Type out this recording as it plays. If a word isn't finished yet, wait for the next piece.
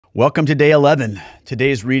Welcome to day 11.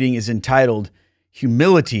 Today's reading is entitled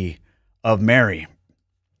Humility of Mary.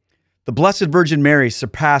 The Blessed Virgin Mary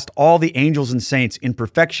surpassed all the angels and saints in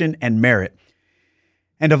perfection and merit.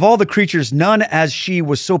 And of all the creatures, none as she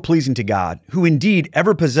was so pleasing to God, who indeed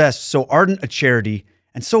ever possessed so ardent a charity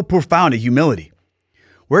and so profound a humility.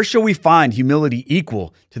 Where shall we find humility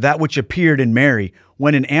equal to that which appeared in Mary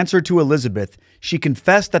when, in answer to Elizabeth, she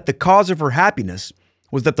confessed that the cause of her happiness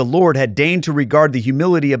was that the Lord had deigned to regard the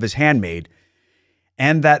humility of his handmaid,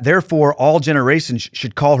 and that therefore all generations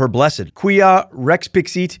should call her blessed. Quia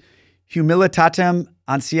rexpixit humilitatem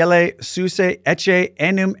ancillae suae ecce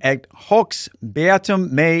enim et hox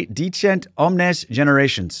beatum me dicent omnes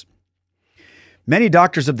generations. Many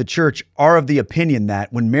doctors of the church are of the opinion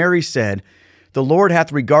that when Mary said, "The Lord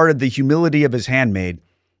hath regarded the humility of his handmaid,"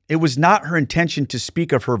 it was not her intention to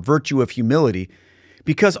speak of her virtue of humility,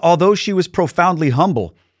 because although she was profoundly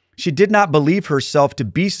humble, she did not believe herself to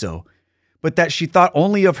be so, but that she thought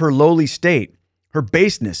only of her lowly state, her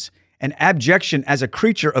baseness, and abjection as a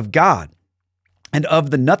creature of God, and of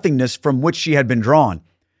the nothingness from which she had been drawn.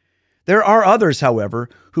 There are others, however,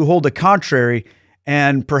 who hold a contrary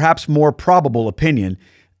and perhaps more probable opinion,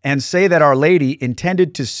 and say that Our Lady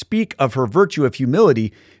intended to speak of her virtue of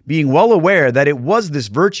humility, being well aware that it was this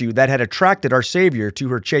virtue that had attracted our Savior to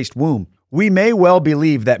her chaste womb. We may well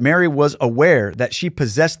believe that Mary was aware that she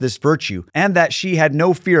possessed this virtue, and that she had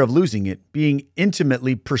no fear of losing it, being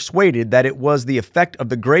intimately persuaded that it was the effect of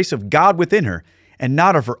the grace of God within her, and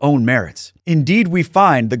not of her own merits. Indeed, we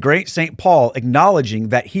find the great St. Paul acknowledging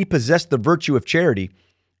that he possessed the virtue of charity,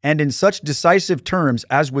 and in such decisive terms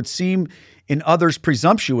as would seem in others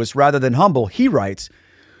presumptuous rather than humble, he writes,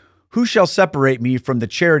 "Who shall separate me from the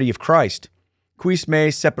charity of Christ? Quis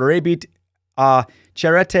me separabit a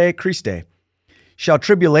charite Christi? Shall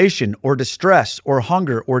tribulation, or distress, or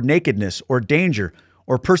hunger, or nakedness, or danger,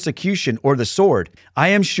 or persecution, or the sword? I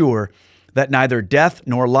am sure that neither death,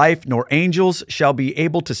 nor life, nor angels shall be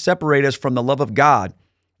able to separate us from the love of God,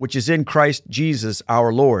 which is in Christ Jesus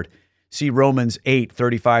our Lord." See Romans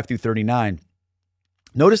 8:35-39.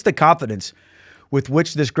 Notice the confidence with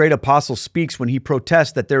which this great apostle speaks when he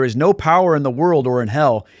protests that there is no power in the world or in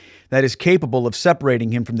hell that is capable of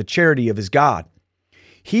separating him from the charity of his God.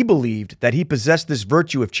 He believed that he possessed this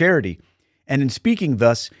virtue of charity, and in speaking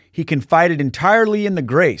thus, he confided entirely in the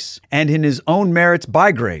grace and in his own merits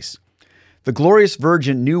by grace. The glorious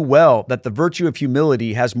Virgin knew well that the virtue of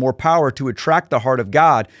humility has more power to attract the heart of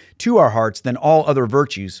God to our hearts than all other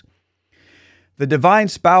virtues. The divine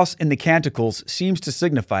spouse in the Canticles seems to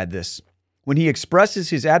signify this, when he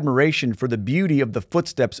expresses his admiration for the beauty of the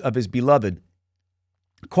footsteps of his beloved.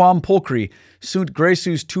 Quam pulchri sunt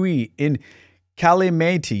graesus tui in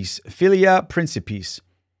calimetis filia principis.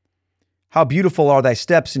 How beautiful are thy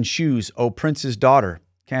steps and shoes, O prince's daughter.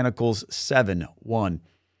 Canticles 7:1.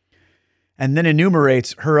 And then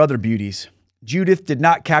enumerates her other beauties. Judith did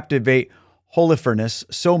not captivate Holofernes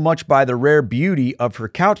so much by the rare beauty of her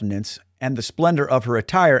countenance and the splendor of her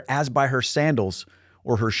attire as by her sandals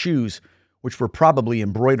or her shoes, which were probably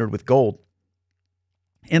embroidered with gold.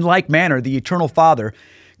 In like manner, the Eternal Father,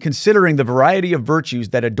 considering the variety of virtues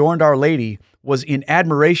that adorned Our Lady, was in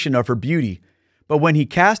admiration of her beauty. But when he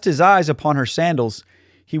cast his eyes upon her sandals,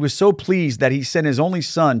 he was so pleased that he sent his only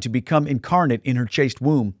Son to become incarnate in her chaste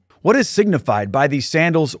womb. What is signified by these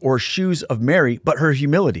sandals or shoes of Mary but her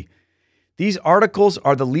humility? These articles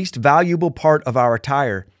are the least valuable part of our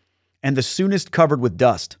attire, and the soonest covered with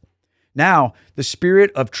dust. Now, the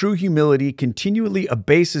spirit of true humility continually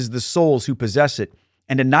abases the souls who possess it,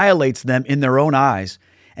 and annihilates them in their own eyes,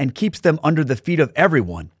 and keeps them under the feet of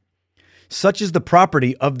everyone. Such is the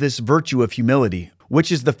property of this virtue of humility,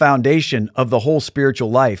 which is the foundation of the whole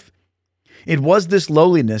spiritual life. It was this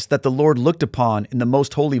lowliness that the Lord looked upon in the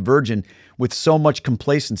Most Holy Virgin with so much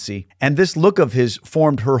complacency, and this look of his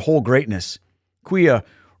formed her whole greatness. Quia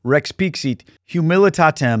rexpixit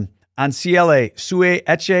humilitatem ancillae suae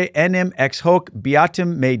ecce enim ex hoc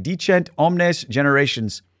beatum me dicent omnes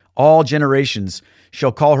generations. All generations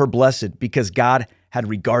shall call her blessed, because God had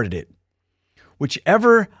regarded it.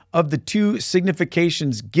 Whichever of the two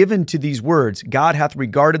significations given to these words, God hath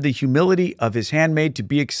regarded the humility of his handmaid to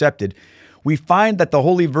be accepted, we find that the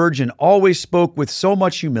Holy Virgin always spoke with so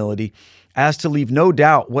much humility as to leave no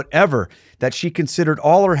doubt whatever that she considered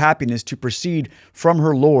all her happiness to proceed from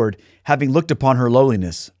her Lord, having looked upon her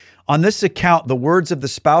lowliness. On this account, the words of the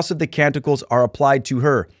spouse of the Canticles are applied to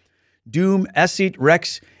her. Dum essit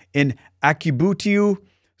rex in accibutiu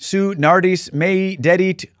su nardis mei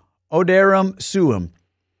dedit oderum suum.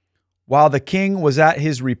 While the king was at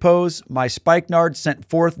his repose, my spikenard sent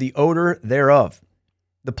forth the odor thereof.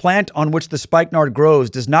 The plant on which the spikenard grows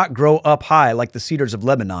does not grow up high like the cedars of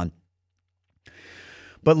Lebanon.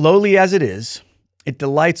 But lowly as it is, it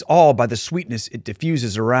delights all by the sweetness it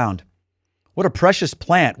diffuses around. What a precious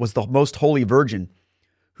plant was the Most Holy Virgin,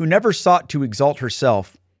 who never sought to exalt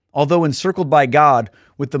herself, although encircled by God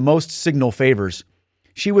with the most signal favors.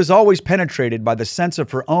 She was always penetrated by the sense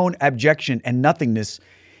of her own abjection and nothingness,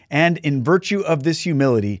 and in virtue of this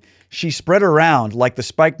humility, she spread around, like the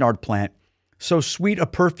spikenard plant, so sweet a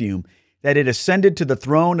perfume that it ascended to the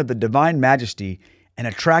throne of the divine majesty and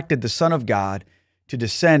attracted the Son of God to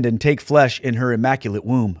descend and take flesh in her immaculate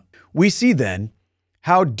womb. We see then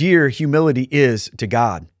how dear humility is to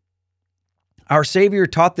God. Our Savior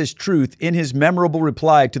taught this truth in his memorable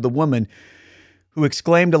reply to the woman who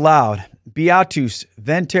exclaimed aloud, Beatus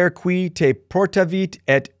venter qui te portavit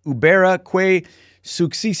et ubera quae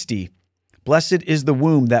succisti. Blessed is the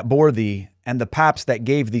womb that bore thee, and the paps that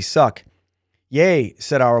gave thee suck. Yea,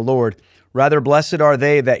 said our Lord, rather blessed are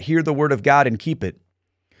they that hear the word of God and keep it.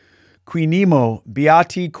 Qui nemo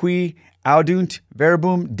beati qui audunt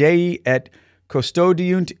verbum Dei et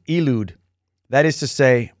custodiunt illud. That is to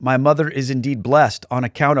say, my mother is indeed blessed on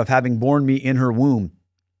account of having borne me in her womb.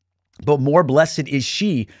 But more blessed is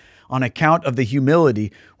she on account of the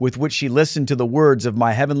humility with which she listened to the words of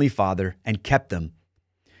my heavenly Father and kept them.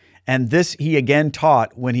 And this he again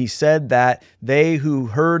taught when he said that they who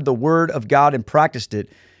heard the word of God and practiced it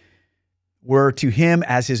were to him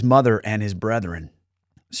as his mother and his brethren.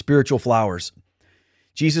 Spiritual flowers.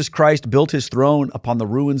 Jesus Christ built his throne upon the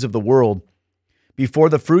ruins of the world. Before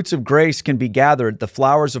the fruits of grace can be gathered, the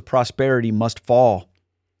flowers of prosperity must fall.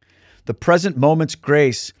 The present moment's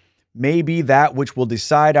grace may be that which will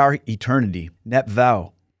decide our eternity. Net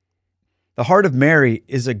vow. The heart of Mary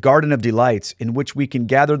is a garden of delights in which we can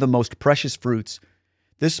gather the most precious fruits.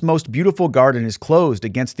 This most beautiful garden is closed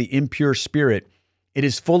against the impure spirit. It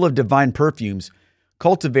is full of divine perfumes,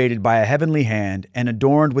 cultivated by a heavenly hand and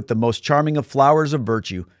adorned with the most charming of flowers of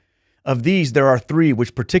virtue. Of these, there are three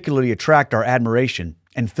which particularly attract our admiration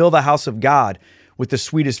and fill the house of God with the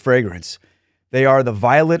sweetest fragrance. They are the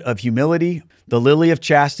violet of humility, the lily of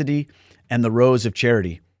chastity, and the rose of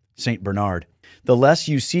charity. St. Bernard. The less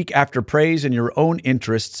you seek after praise in your own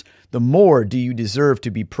interests, the more do you deserve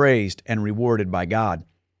to be praised and rewarded by God.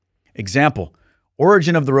 Example,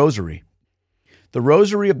 origin of the Rosary. The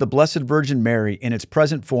Rosary of the Blessed Virgin Mary in its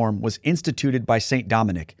present form was instituted by St.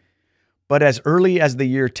 Dominic. But as early as the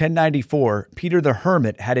year 1094, Peter the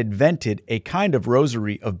Hermit had invented a kind of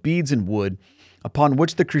rosary of beads and wood, upon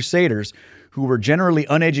which the Crusaders, who were generally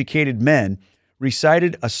uneducated men,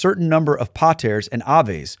 recited a certain number of paters and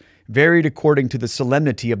aves, varied according to the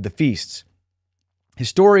solemnity of the feasts.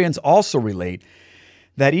 Historians also relate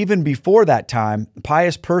that even before that time,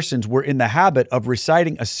 pious persons were in the habit of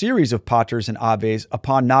reciting a series of paters and aves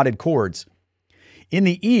upon knotted cords. In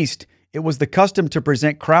the East, it was the custom to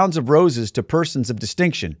present crowns of roses to persons of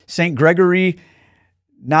distinction. St. Gregory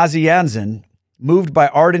Nazianzen, moved by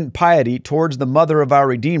ardent piety towards the mother of our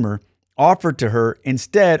Redeemer, offered to her,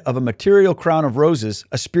 instead of a material crown of roses,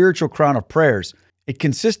 a spiritual crown of prayers. It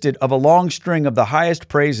consisted of a long string of the highest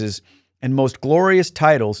praises and most glorious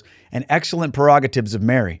titles and excellent prerogatives of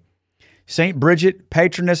Mary. St. Bridget,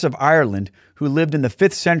 patroness of Ireland, who lived in the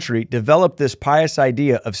 5th century, developed this pious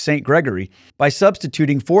idea of St. Gregory by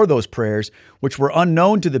substituting for those prayers, which were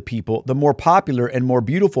unknown to the people, the more popular and more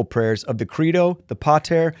beautiful prayers of the Credo, the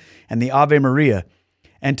Pater, and the Ave Maria,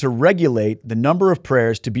 and to regulate the number of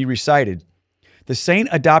prayers to be recited. The saint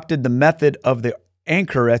adopted the method of the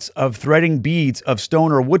anchorets of threading beads of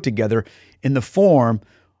stone or wood together in the form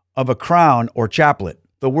of a crown or chaplet.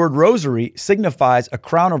 The word rosary signifies a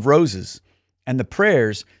crown of roses, and the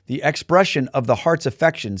prayers, the expression of the heart's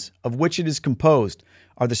affections, of which it is composed,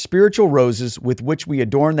 are the spiritual roses with which we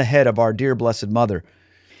adorn the head of our dear Blessed Mother.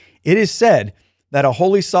 It is said that a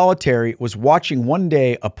holy solitary was watching one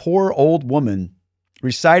day a poor old woman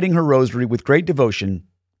reciting her rosary with great devotion,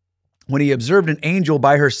 when he observed an angel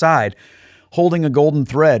by her side, holding a golden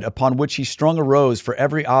thread upon which he strung a rose for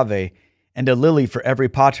every ave and a lily for every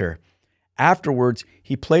pater. Afterwards,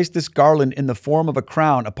 he placed this garland in the form of a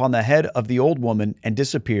crown upon the head of the old woman and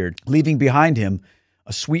disappeared, leaving behind him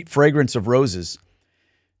a sweet fragrance of roses.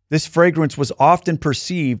 This fragrance was often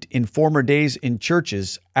perceived in former days in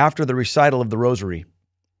churches after the recital of the rosary.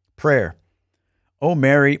 Prayer. O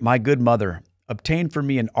Mary, my good mother, obtain for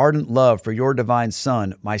me an ardent love for your divine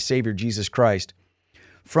Son, my Savior Jesus Christ.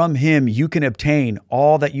 From him you can obtain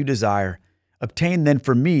all that you desire. Obtain then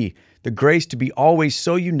for me the grace to be always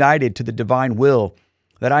so united to the divine will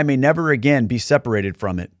that I may never again be separated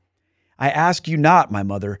from it. I ask you not, my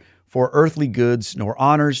mother, for earthly goods, nor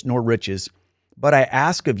honors, nor riches, But I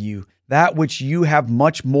ask of you that which you have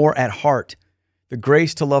much more at heart, the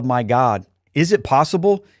grace to love my God. Is it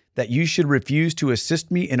possible that you should refuse to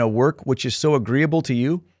assist me in a work which is so agreeable to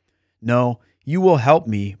you? No, you will help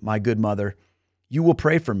me, my good mother. You will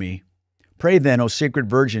pray for me. Pray then, O Sacred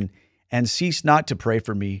Virgin, and cease not to pray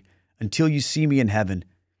for me until you see me in heaven,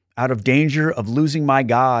 out of danger of losing my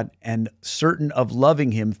God and certain of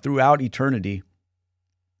loving him throughout eternity.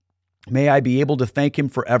 May I be able to thank him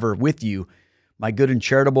forever with you, my good and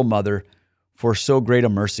charitable mother, for so great a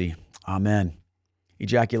mercy. Amen.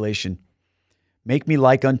 Ejaculation. Make me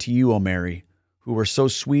like unto you, O Mary, who were so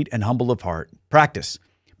sweet and humble of heart. Practice.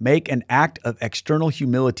 Make an act of external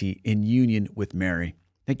humility in union with Mary.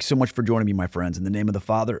 Thank you so much for joining me, my friends. In the name of the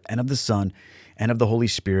Father, and of the Son, and of the Holy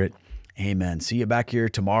Spirit, amen. See you back here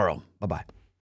tomorrow. Bye-bye.